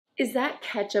Is that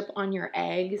ketchup on your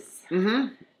eggs?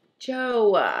 Mm-hmm.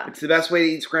 Joe. It's the best way to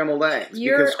eat scrambled eggs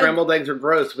because scrambled eggs are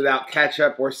gross without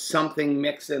ketchup or something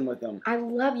mixed in with them. I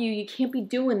love you. You can't be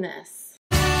doing this.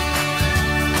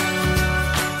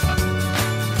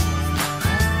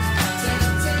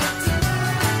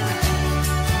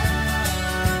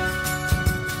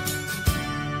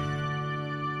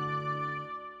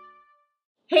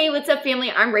 Hey, what's up,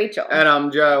 family? I'm Rachel. And I'm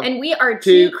Joe. And we are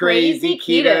Two Crazy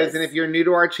Ketos. And if you're new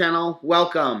to our channel,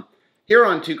 welcome. Here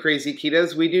on Two Crazy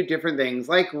Ketos, we do different things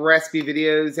like recipe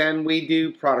videos and we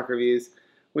do product reviews.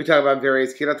 We talk about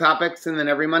various keto topics, and then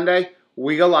every Monday,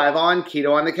 we go live on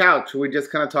Keto on the Couch. We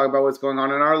just kind of talk about what's going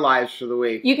on in our lives for the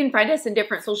week. You can find us in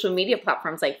different social media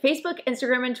platforms like Facebook,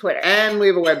 Instagram, and Twitter. And we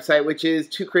have a website, which is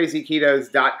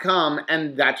twocrazyketos.com,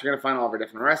 and that's where you're going to find all of our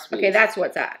different recipes. Okay, that's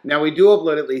what's at. Now, we do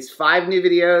upload at least 5 new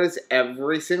videos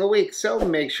every single week, so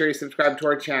make sure you subscribe to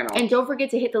our channel. And don't forget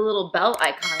to hit the little bell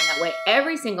icon. That way,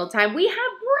 every single time we have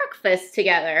breakfast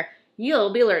together,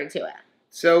 you'll be alerted to it.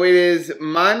 So it is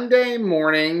Monday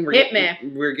morning.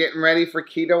 We're getting ready for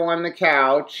Keto on the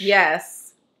Couch.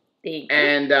 Yes. Thank you.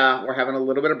 And we're having a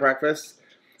little bit of breakfast.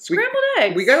 Scrambled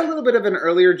eggs. We got a little bit of an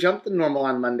earlier jump than normal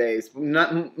on Mondays.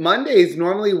 Mondays,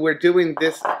 normally we're doing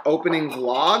this opening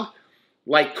vlog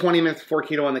like 20 minutes before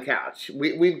Keto on the Couch.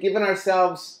 We've given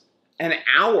ourselves an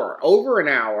hour, over an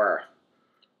hour.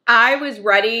 I was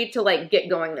ready to get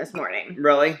going this morning.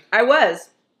 Really? I was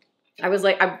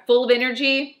like, I'm full of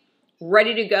energy,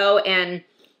 ready to go, and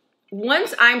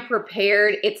once I'm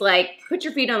prepared, it's like, put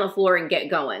your feet on the floor and get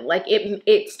going. Like,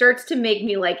 it starts to make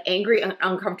me, angry and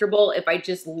uncomfortable if I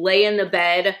just lay in the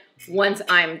bed once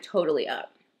I'm totally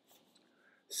up.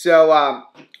 So, on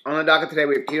the docket today,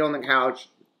 we have Keto on the Couch.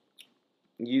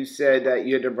 You said that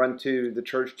you had to run to the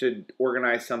church to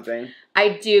organize something.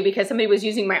 I do, because somebody was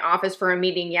using my office for a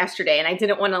meeting yesterday, and I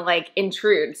didn't want to,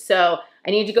 intrude. So,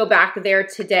 I need to go back there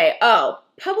today. Oh,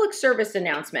 public service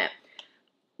announcement.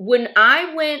 When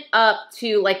I went up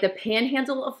to the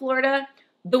panhandle of Florida,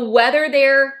 the weather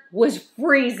there was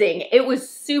freezing. It was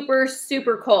super,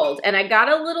 super cold. And I got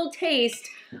a little taste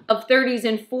of 30s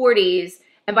and 40s.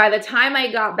 And by the time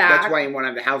I got back... That's why you want to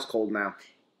have the house cold now.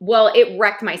 Well, it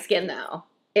wrecked my skin though.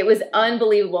 It was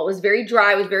unbelievable. It was very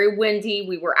dry. It was very windy.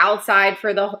 We were outside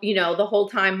for the whole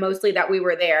time mostly that we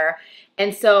were there.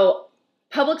 And so...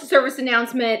 Public service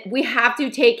announcement, we have to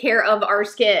take care of our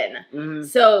skin. Mm-hmm.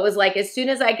 So it was as soon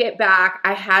as I get back,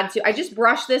 I just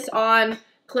brushed this on,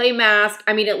 clay mask.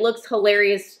 I mean, it looks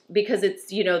hilarious because it's,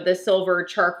 the silver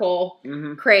charcoal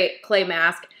clay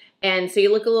mask. And so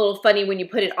you look a little funny when you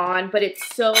put it on, but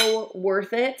it's so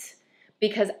worth it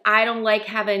because I don't like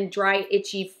having dry,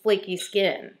 itchy, flaky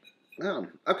skin. Oh,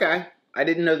 okay. I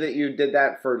didn't know that you did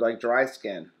that for dry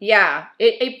skin. Yeah,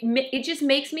 it just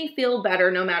makes me feel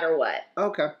better no matter what.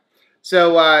 Okay.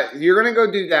 So you're going to go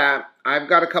do that. I've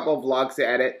got a couple of vlogs to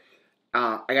edit.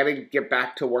 I got to get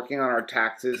back to working on our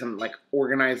taxes and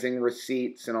organizing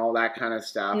receipts and all that kind of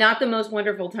stuff. Not the most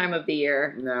wonderful time of the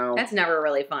year. No. That's never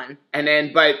really fun. And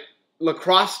then, but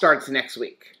lacrosse starts next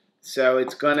week. So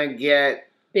it's going to get...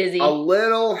 busy. A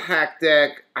little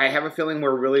hectic. I have a feeling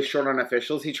we're really short on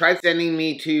officials. He tried sending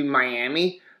me to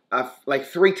Miami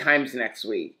 3 times next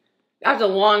week. That's a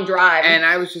long drive. And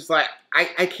I was just like,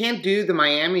 I can't do the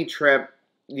Miami trip,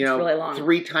 it's really long.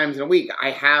 3 times in a week.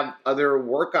 I have other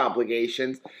work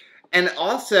obligations. And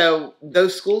also,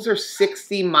 those schools are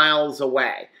 60 miles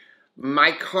away.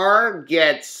 My car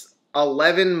gets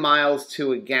 11 miles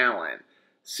to a gallon.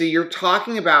 So you're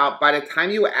talking about, by the time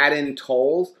you add in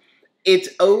tolls, it's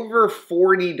over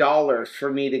 $40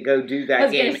 for me to go do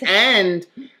that game. And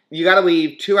you got to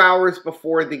leave 2 hours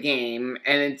before the game.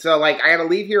 And it's I got to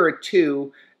leave here at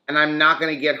 2, and I'm not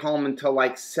going to get home until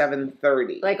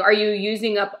 7:30. Are you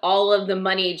using up all of the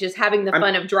money just having the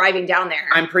fun of driving down there?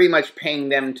 I'm pretty much paying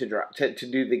them to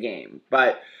do the game.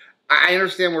 But I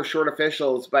understand we're short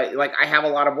officials, but I have a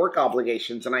lot of work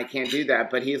obligations, and I can't do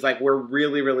that. But he's we're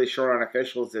really, really short on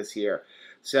officials this year.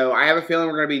 So I have a feeling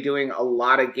we're going to be doing a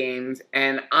lot of games.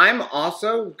 And I'm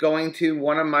also going to,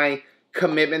 one of my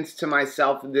commitments to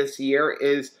myself this year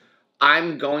is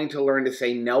I'm going to learn to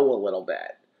say no a little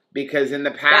bit. Because in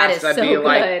the past, I'd be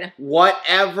like,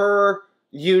 whatever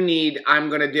you need, I'm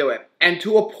going to do it. And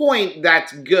to a point,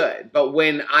 that's good. But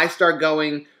when I start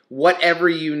going, whatever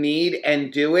you need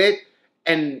and do it,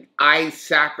 and I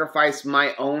sacrifice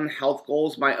my own health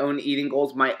goals, my own eating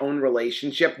goals, my own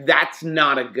relationship, that's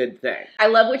not a good thing. I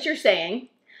love what you're saying.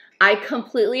 I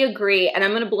completely agree, and I'm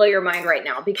going to blow your mind right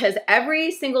now because every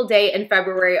single day in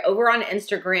February over on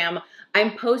Instagram,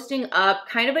 I'm posting up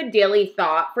kind of a daily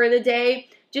thought for the day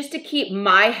just to keep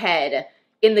my head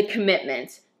in the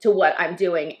commitment to what I'm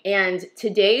doing. And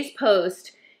today's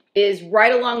post is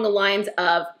right along the lines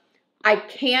of, I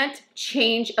can't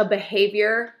change a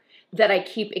behavior that I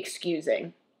keep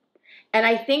excusing. And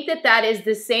I think that that is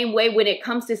the same way when it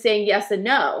comes to saying yes and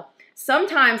no.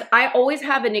 Sometimes I always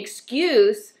have an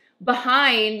excuse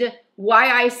behind why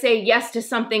I say yes to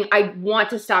something I want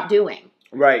to stop doing.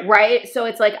 Right. Right? So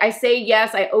it's like I say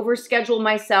yes, I overschedule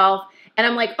myself, and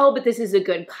I'm like, oh, but this is a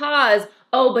good cause.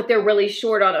 Oh, but they're really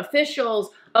short on officials.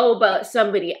 Oh, but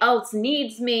somebody else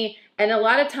needs me. And a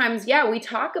lot of times, yeah, we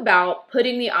talk about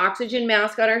putting the oxygen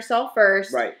mask on ourselves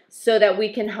first, right, so that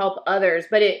we can help others.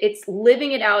 But it's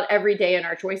living it out every day in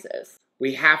our choices.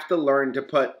 We have to learn to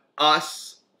put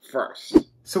us first.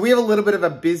 So we have a little bit of a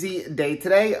busy day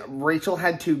today. Rachel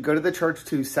had to go to the church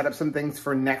to set up some things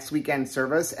for next weekend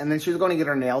service, and then she was going to get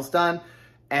her nails done.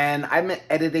 And I'm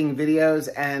editing videos,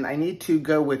 and I need to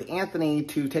go with Anthony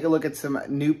to take a look at some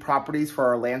new properties for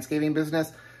our landscaping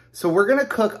business. So we're gonna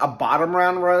cook a bottom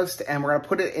round roast, and we're gonna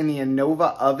put it in the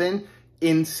Innova oven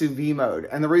in sous vide mode.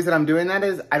 And the reason I'm doing that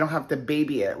is I don't have to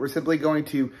baby it. We're simply going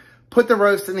to put the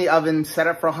roast in the oven, set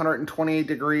it for 128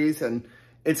 degrees, and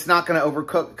it's not gonna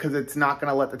overcook because it's not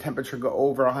gonna let the temperature go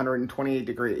over 128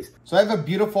 degrees. So I have a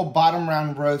beautiful bottom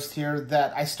round roast here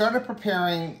that I started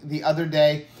preparing the other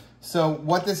day. So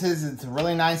what this is, it's a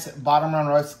really nice bottom round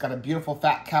roast. It's got a beautiful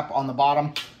fat cap on the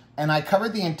bottom. And I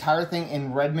covered the entire thing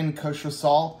in Redmond kosher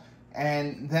salt.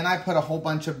 And then I put a whole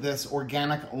bunch of this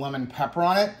organic lemon pepper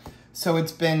on it. So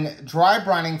it's been dry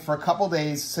brining for a couple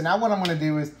days. So now what I'm gonna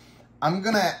do is I'm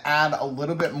gonna add a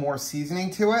little bit more seasoning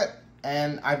to it.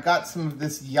 And I've got some of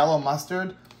this yellow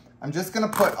mustard. I'm just gonna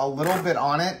put a little bit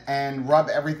on it and rub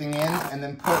everything in, and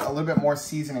then put a little bit more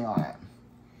seasoning on it.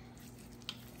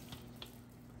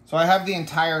 So I have the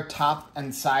entire top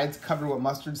and sides covered with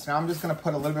mustard. So now I'm just gonna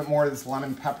put a little bit more of this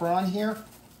lemon pepper on here.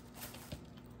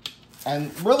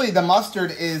 And really the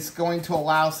mustard is going to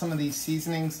allow some of these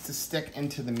seasonings to stick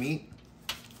into the meat.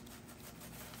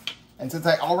 And since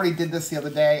I already did this the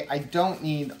other day, I don't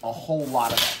need a whole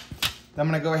lot of it. Then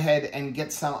I'm gonna go ahead and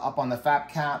get some up on the fat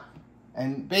cap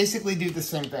and basically do the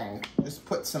same thing. Just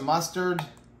put some mustard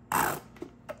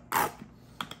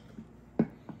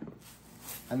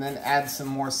and then add some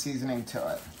more seasoning to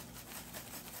it.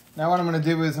 Now what I'm gonna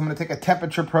do is I'm gonna take a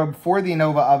temperature probe for the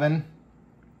Innova oven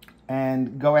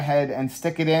and go ahead and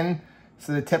stick it in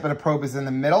so the tip of the probe is in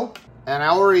the middle. And I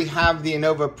already have the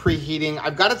Innova preheating.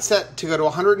 I've got it set to go to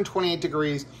 128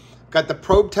 degrees, got the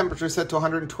probe temperature set to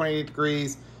 128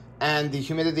 degrees, and the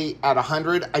humidity at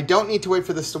 100. I don't need to wait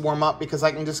for this to warm up because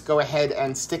I can just go ahead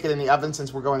and stick it in the oven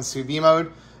since we're going sous vide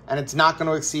mode, and it's not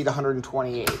gonna exceed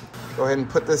 128. Go ahead and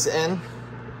put this in,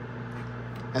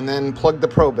 and then plug the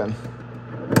probe in.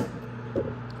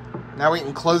 Now we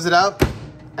can close it up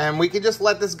and we can just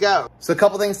let this go. So a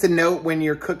couple things to note when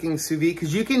you're cooking sous vide,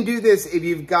 because you can do this if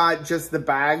you've got just the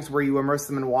bags where you immerse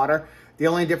them in water. The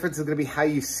only difference is gonna be how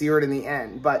you sear it in the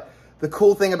end. But the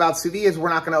cool thing about sous vide is we're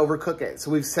not gonna overcook it.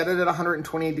 So we've set it at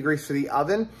 128 degrees for the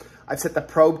oven. I've set the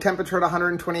probe temperature at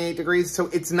 128 degrees, so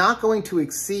it's not going to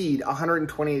exceed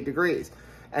 128 degrees.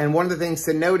 And one of the things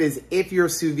to note is if you're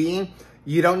sous vide,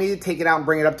 you don't need to take it out and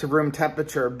bring it up to room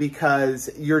temperature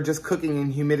because you're just cooking in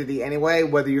humidity anyway,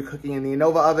 whether you're cooking in the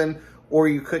Innova oven or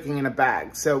you're cooking in a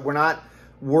bag. So we're not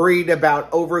worried about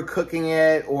overcooking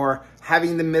it or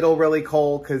having the middle really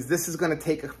cold because this is gonna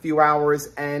take a few hours,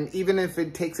 and even if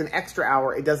it takes an extra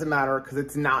hour, it doesn't matter because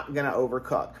it's not gonna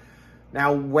overcook.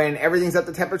 Now, when everything's at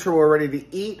the temperature we're ready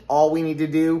to eat, all we need to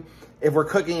do, if we're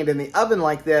cooking it in the oven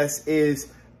like this, is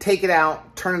take it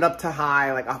out, turn it up to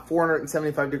high, like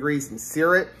 475 degrees, and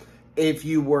sear it. If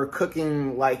you were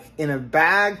cooking like in a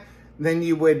bag, then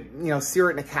you would,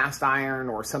 sear it in a cast iron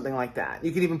or something like that.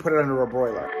 You could even put it under a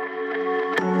broiler.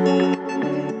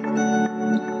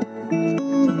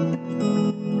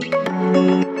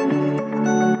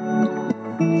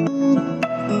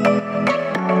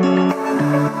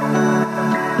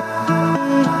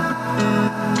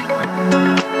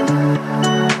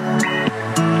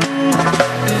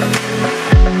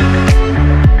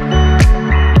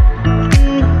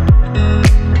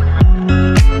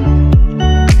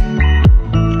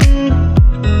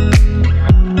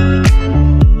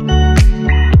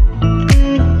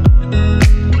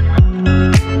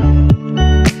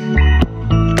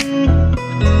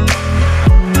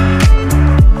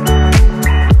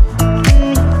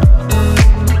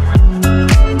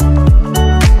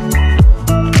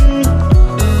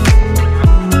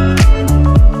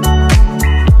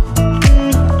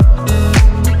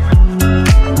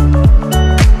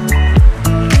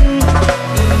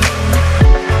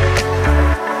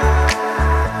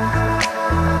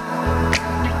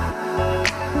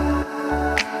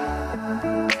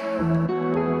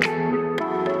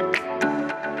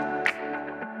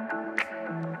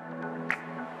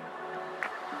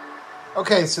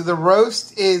 Okay, so the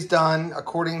roast is done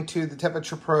according to the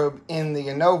temperature probe in the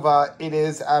Innova. It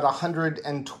is at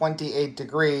 128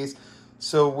 degrees.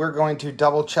 So we're going to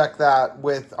double check that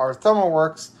with our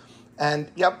ThermalWorks.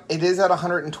 And yep, it is at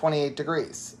 128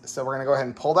 degrees. So we're gonna go ahead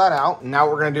and pull that out. Now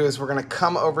what we're gonna do is we're gonna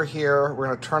come over here. We're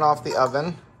gonna turn off the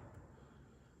oven.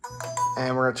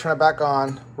 And we're gonna turn it back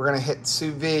on. We're gonna hit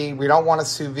Sous Vide. We don't wanna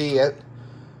Sous Vide it.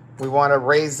 We wanna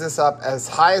raise this up as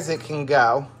high as it can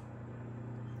go.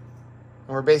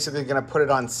 And we're basically gonna put it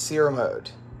on sear mode.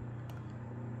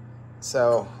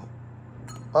 So,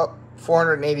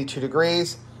 482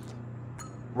 degrees.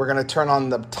 We're gonna turn on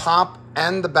the top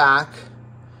and the back.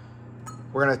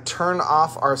 We're gonna turn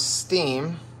off our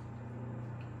steam.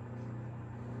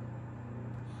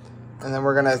 And then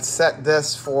we're gonna set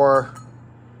this for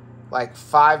like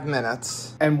 5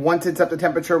 minutes. And once it's up to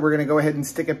temperature, we're gonna go ahead and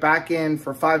stick it back in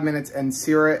for 5 minutes and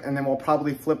sear it, and then we'll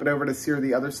probably flip it over to sear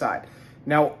the other side.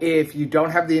 Now, if you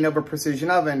don't have the Innova Precision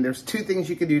Oven, there's 2 things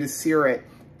you can do to sear it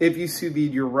if you sous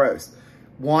vide your roast.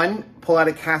 1, pull out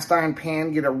a cast iron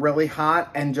pan, get it really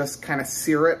hot, and just kind of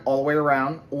sear it all the way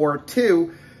around. Or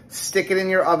 2, stick it in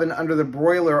your oven under the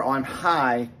broiler on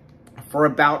high for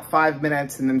about 5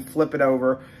 minutes and then flip it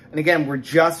over. And again, we're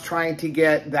just trying to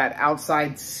get that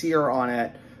outside sear on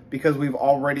it because we've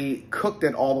already cooked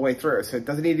it all the way through. So it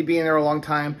doesn't need to be in there a long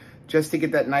time, just to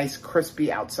get that nice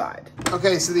crispy outside.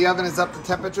 Okay, so the oven is up to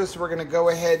temperature, so we're gonna go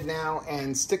ahead now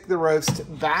and stick the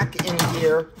roast back in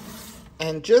here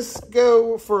and just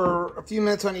go for a few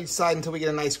minutes on each side until we get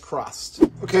a nice crust.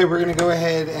 Okay, we're gonna go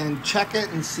ahead and check it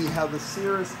and see how the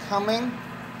sear is coming.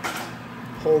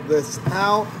 Pull this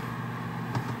out,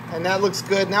 and that looks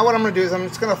good. Now what I'm gonna do is I'm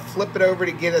just gonna flip it over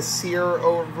to get a sear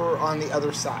over on the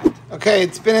other side. Okay,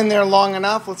 it's been in there long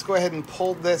enough. Let's go ahead and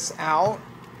pull this out.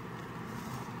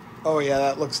 Oh yeah,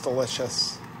 that looks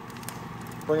delicious.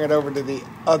 Bring it over to the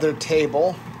other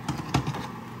table.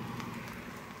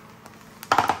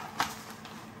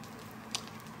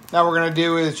 Now what we're gonna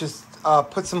do is just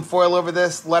put some foil over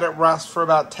this, let it rest for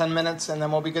about 10 minutes, and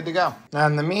then we'll be good to go. Now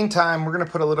in the meantime, we're gonna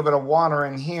put a little bit of water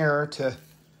in here to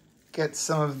get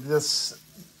some of this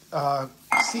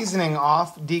seasoning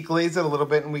off, deglaze it a little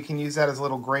bit, and we can use that as a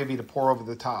little gravy to pour over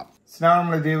the top. So now what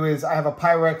I'm gonna do is I have a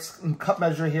Pyrex cup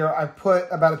measure here. I put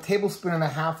about 1.5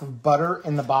 tablespoons of butter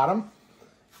in the bottom.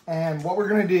 And what we're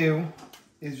gonna do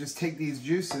is just take these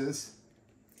juices,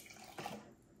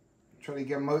 try to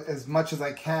get as much as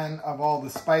I can of all the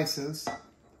spices,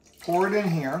 pour it in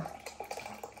here.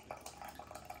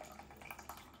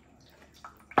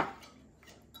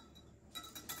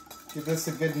 Give this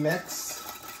a good mix.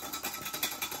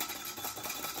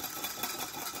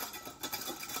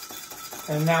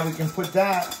 And now we can put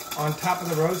that on top of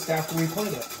the roast after we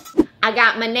plate it. I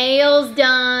got my nails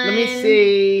done. Let me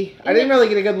see. I didn't really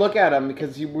get a good look at them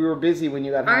because we were busy when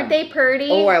you got home. Aren't they pretty?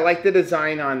 Oh, I like the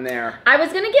design on there. I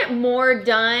was going to get more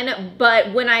done,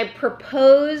 but when I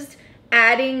proposed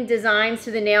adding designs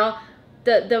to the nail,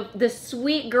 the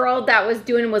sweet girl that was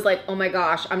doing was like, oh my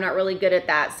gosh, I'm not really good at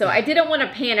that. So I didn't want to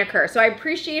panic her. So I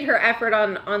appreciate her effort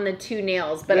on the 2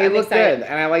 nails. But they I'm look excited. good,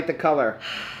 and I like the color.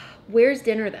 Where's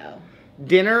dinner though?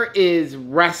 Dinner is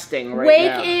resting right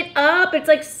now. Wake it up. It's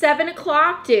like 7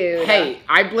 o'clock, dude. Hey,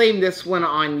 I blame this one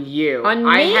on you. On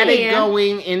me? I had it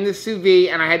going in the sous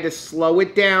vide, and I had to slow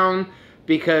it down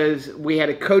because we had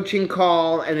a coaching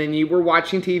call, and then you were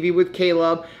watching TV with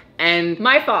Caleb. And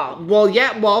my fault. Well,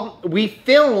 yeah, we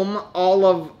film all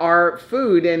of our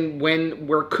food, and when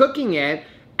we're cooking it,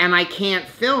 and I can't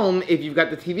film if you've got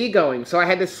the TV going. So I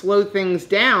had to slow things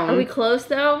down. Are we close,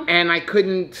 though? And I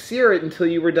couldn't sear it until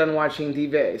you were done watching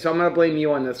TV. So I'm going to blame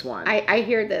you on this one. I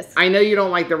hear this. I know you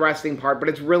don't like the resting part, but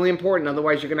it's really important.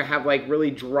 Otherwise, you're going to have, like, really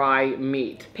dry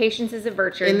meat. Patience is a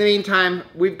virtue. In the meantime,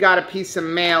 we've got a piece of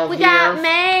mail here. We got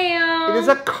mail. It is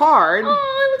a card. Oh,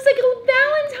 it looks like a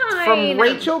Valentine. From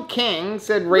Rachel King.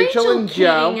 Said Rachel and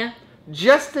Joe.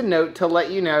 Just a note to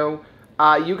let you know,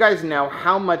 you guys know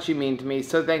how much you mean to me.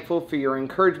 So thankful for your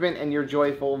encouragement and your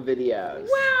joyful videos.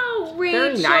 Wow, Rachel.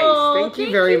 Very nice. Thank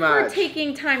you very much. Thank you for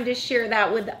taking time to share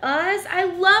that with us. I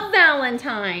love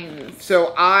Valentine's.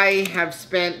 So I have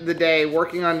spent the day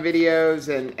working on videos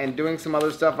and doing some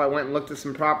other stuff. I went and looked at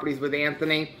some properties with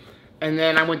Anthony. And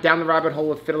then I went down the rabbit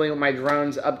hole of fiddling with my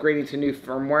drones, upgrading to new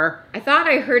firmware. I thought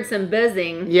I heard some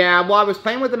buzzing. Yeah, well, I was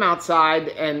playing with them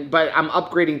outside, but I'm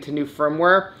upgrading to new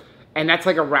firmware. And that's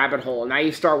like a rabbit hole. Now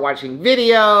you start watching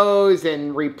videos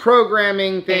and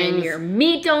reprogramming things. And your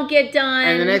meat don't get done.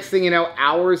 And the next thing you know,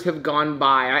 hours have gone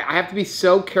by. I have to be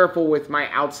so careful with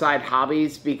my outside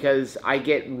hobbies because I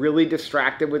get really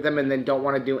distracted with them and then don't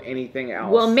want to do anything else.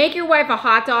 Well, make your wife a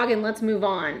hot dog and let's move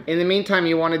on. In the meantime,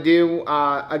 you want to do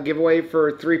a giveaway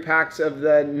for 3 packs of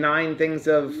the 9 things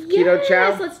of Keto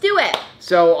Chow? Yes, let's do it.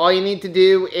 So all you need to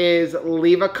do is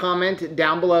leave a comment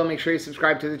down below. Make sure you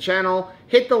subscribe to the channel.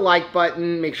 Hit the like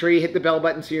button. Make sure you hit the bell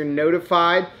button so you're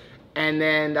notified. And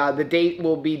then the date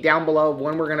will be down below of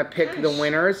when we're going to pick the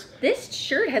winners. This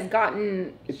shirt has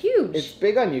gotten huge. It's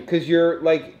big on you because you're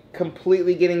like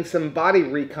completely getting some body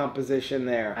recomposition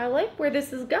there. I like where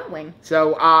this is going.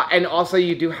 So, and also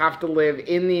you do have to live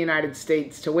in the United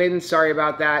States to win. Sorry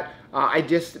about that. I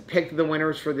just picked the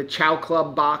winners for the Chow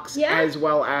Club box as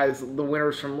well as the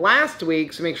winners from last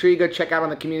week. So make sure you go check out on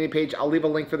the community page. I'll leave a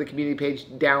link for the community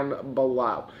page down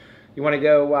below. You want to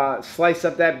go slice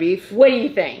up that beef? What do you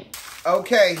think?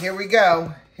 Okay, here we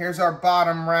go. Here's our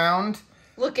bottom round.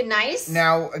 Looking nice.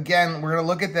 Now, again, we're going to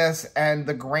look at this, and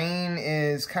the grain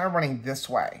is kind of running this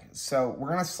way. So we're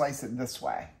going to slice it this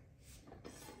way.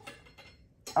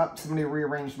 Oh, somebody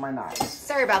rearranged my knives.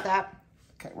 Sorry about that.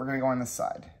 Okay, we're going to go on this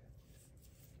side.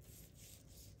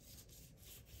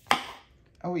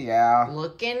 Oh, yeah.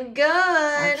 Looking good.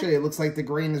 Actually, it looks like the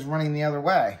grain is running the other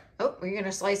way. Oh, we're going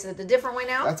to slice it the different way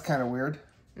now? That's kind of weird.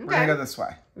 Okay. We're going to go this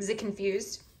way. Was it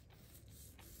confused?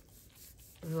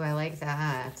 Ooh, I like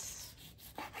that.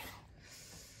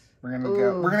 We're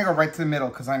gonna go right to the middle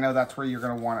because I know that's where you're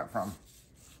gonna want it from.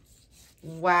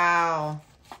 Wow.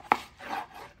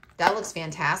 That looks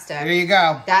fantastic. There you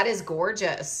go. That is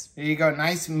gorgeous. There you go.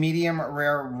 Nice medium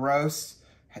rare roast.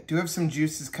 Do have some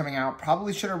juices coming out.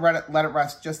 Probably should have let it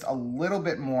rest just a little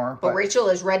bit more. But Rachel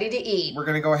is ready to eat. We're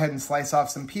gonna go ahead and slice off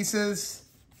some pieces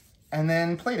and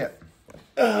then plate it.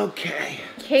 Okay.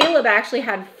 Caleb actually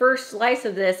had first slice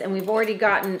of this, and we've already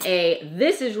gotten a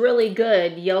 "this is really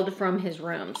good" yelled from his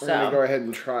room. So we're gonna go ahead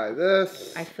and try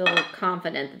this. I feel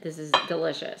confident that this is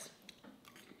delicious.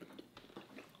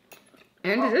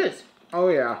 And it is. Oh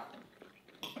yeah.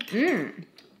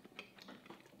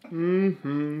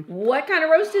 What kind of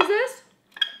roast is this?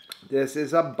 This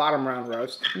is a bottom round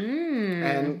roast.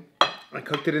 And I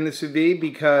cooked it in the sous vide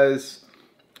because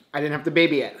I didn't have to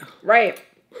baby it. Right.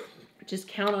 Just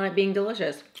count on it being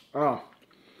delicious. Oh.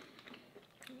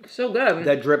 So good.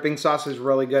 That dripping sauce is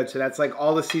really good. So that's like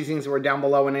all the seasonings that were down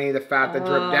below and any of the fat that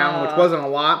dripped down, which wasn't a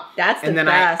lot. That's the And then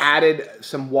best. I added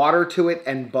some water to it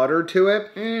and butter to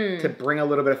it to bring a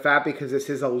little bit of fat because this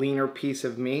is a leaner piece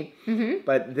of meat.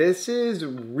 But this is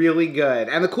really good.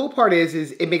 And the cool part is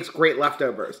it makes great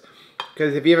leftovers.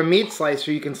 Because if you have a meat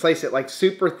slicer, you can slice it like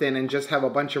super thin and just have a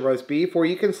bunch of roast beef, or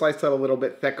you can slice it a little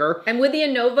bit thicker. And with the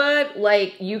Anova,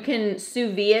 like, you can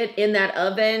sous vide it in that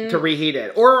oven. To reheat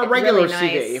it. Or a regular really sous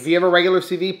vide. nice. If you have a regular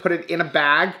sous vide, put it in a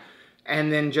bag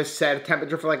and then just set a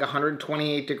temperature for like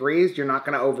 128 degrees. You're not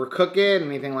going to overcook it,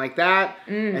 anything like that.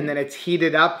 And then it's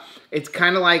heated up. It's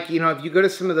kind of like, you know, if you go to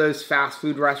some of those fast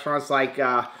food restaurants like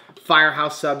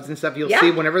Firehouse Subs and stuff, you'll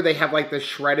see whenever they have like the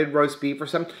shredded roast beef or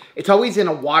something, it's always in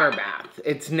a water bath.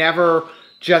 It's never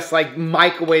just like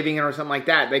microwaving it or something like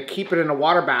that. They keep it in a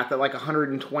water bath at like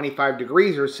 125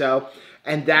 degrees or so,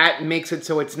 and that makes it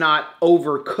so it's not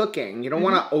overcooking. You don't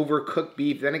want to overcook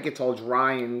beef, then it gets all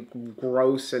dry and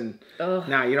gross, and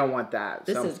no, you don't want that.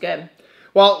 This is good.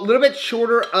 Well, a little bit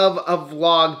shorter of a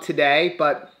vlog today,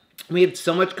 but we had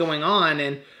so much going on,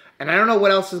 and I don't know what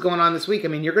else is going on this week. I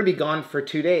mean, you're going to be gone for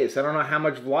 2 days. I don't know how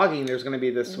much vlogging there's going to be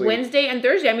this week. Wednesday and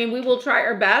Thursday. I mean, we will try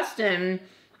our best, and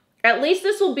at least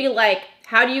this will be like,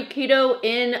 how do you keto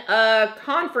in a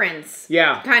conference?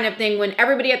 Yeah. Kind of thing when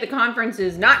everybody at the conference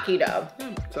is not keto.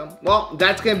 So, well,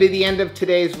 that's going to be the end of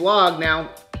today's vlog. Now,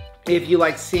 if you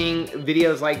like seeing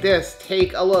videos like this,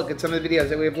 take a look at some of the videos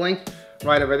that we have linked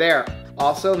right over there.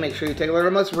 Also, make sure you take a look at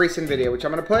our most recent video, which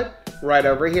I'm going to put right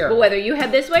over here. But whether you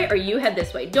head this way or you head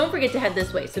this way, don't forget to head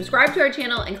this way. Subscribe to our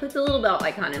channel and click the little bell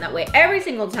icon, and that way every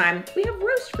single time we have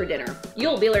roast for dinner,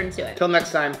 you'll be alerted to it. Till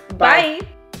next time. Bye.